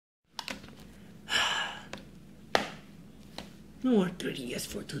No more 3DS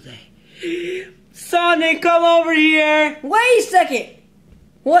for today. Sonic, come over here! Wait a second!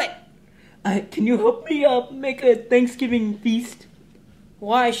 What? Can you help me make a Thanksgiving feast?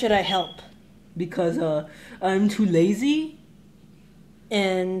 Why should I help? Because I'm too lazy.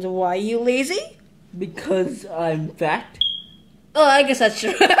 And why are you lazy? Because I'm fat. Oh, I guess that's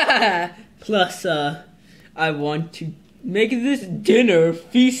true. Plus, I want to make this dinner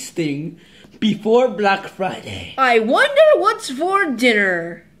feasting before Black Friday. I wonder what's for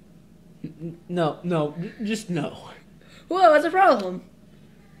dinner. No, just no. Whoa, what's the problem?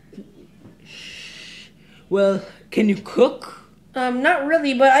 Well, can you cook? Not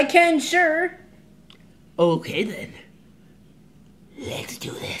really, but I can, sure. Okay then. Let's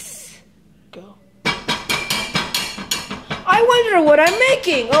do this. Go. I wonder what I'm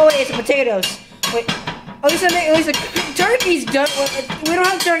making. Oh wait, it's potatoes. Wait, at least the turkey's done. We don't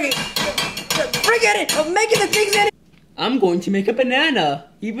have turkey. Forget it. I'm making the things in it. I'm going to make a banana,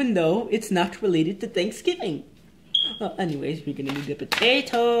 even though it's not related to Thanksgiving. Anyways, we're gonna need a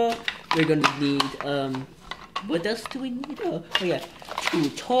potato. We're gonna need what else do we need? Oh yeah,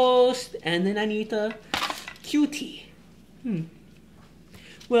 2 toast, and then I need a QT.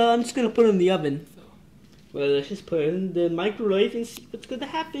 Well, I'm just gonna put it in the oven. Well, let's just put it in the microwave and see what's gonna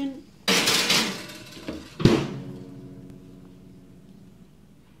happen.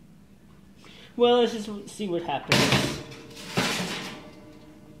 Well, let's just see what happens.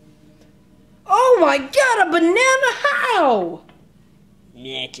 Oh my god, a banana! How?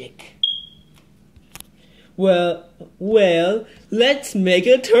 Magic. Well, let's make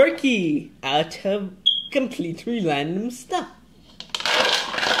a turkey out of completely random stuff.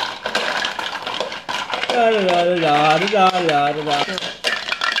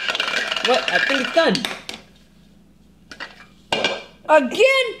 What? I think it's done.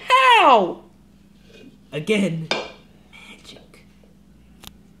 Again? How? Again. Magic.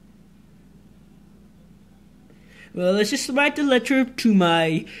 Well, let's just write the letter to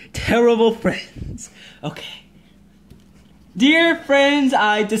my terrible friends. Okay. Dear friends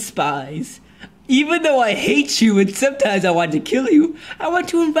I despise, even though I hate you and sometimes I want to kill you, I want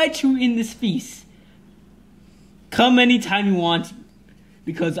to invite you in this feast. Come anytime you want,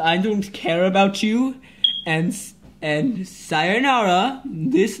 because I don't care about you, and sayonara,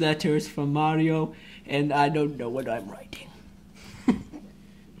 this letter is from Mario, and I don't know what I'm writing.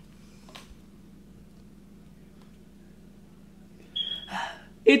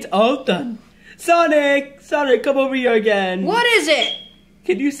 It's all done. Sonic, come over here again. What is it?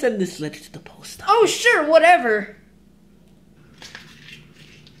 Can you send this letter to the post office? Oh, sure, whatever.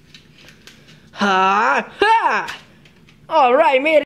 Ha! Ha! Alright, made it.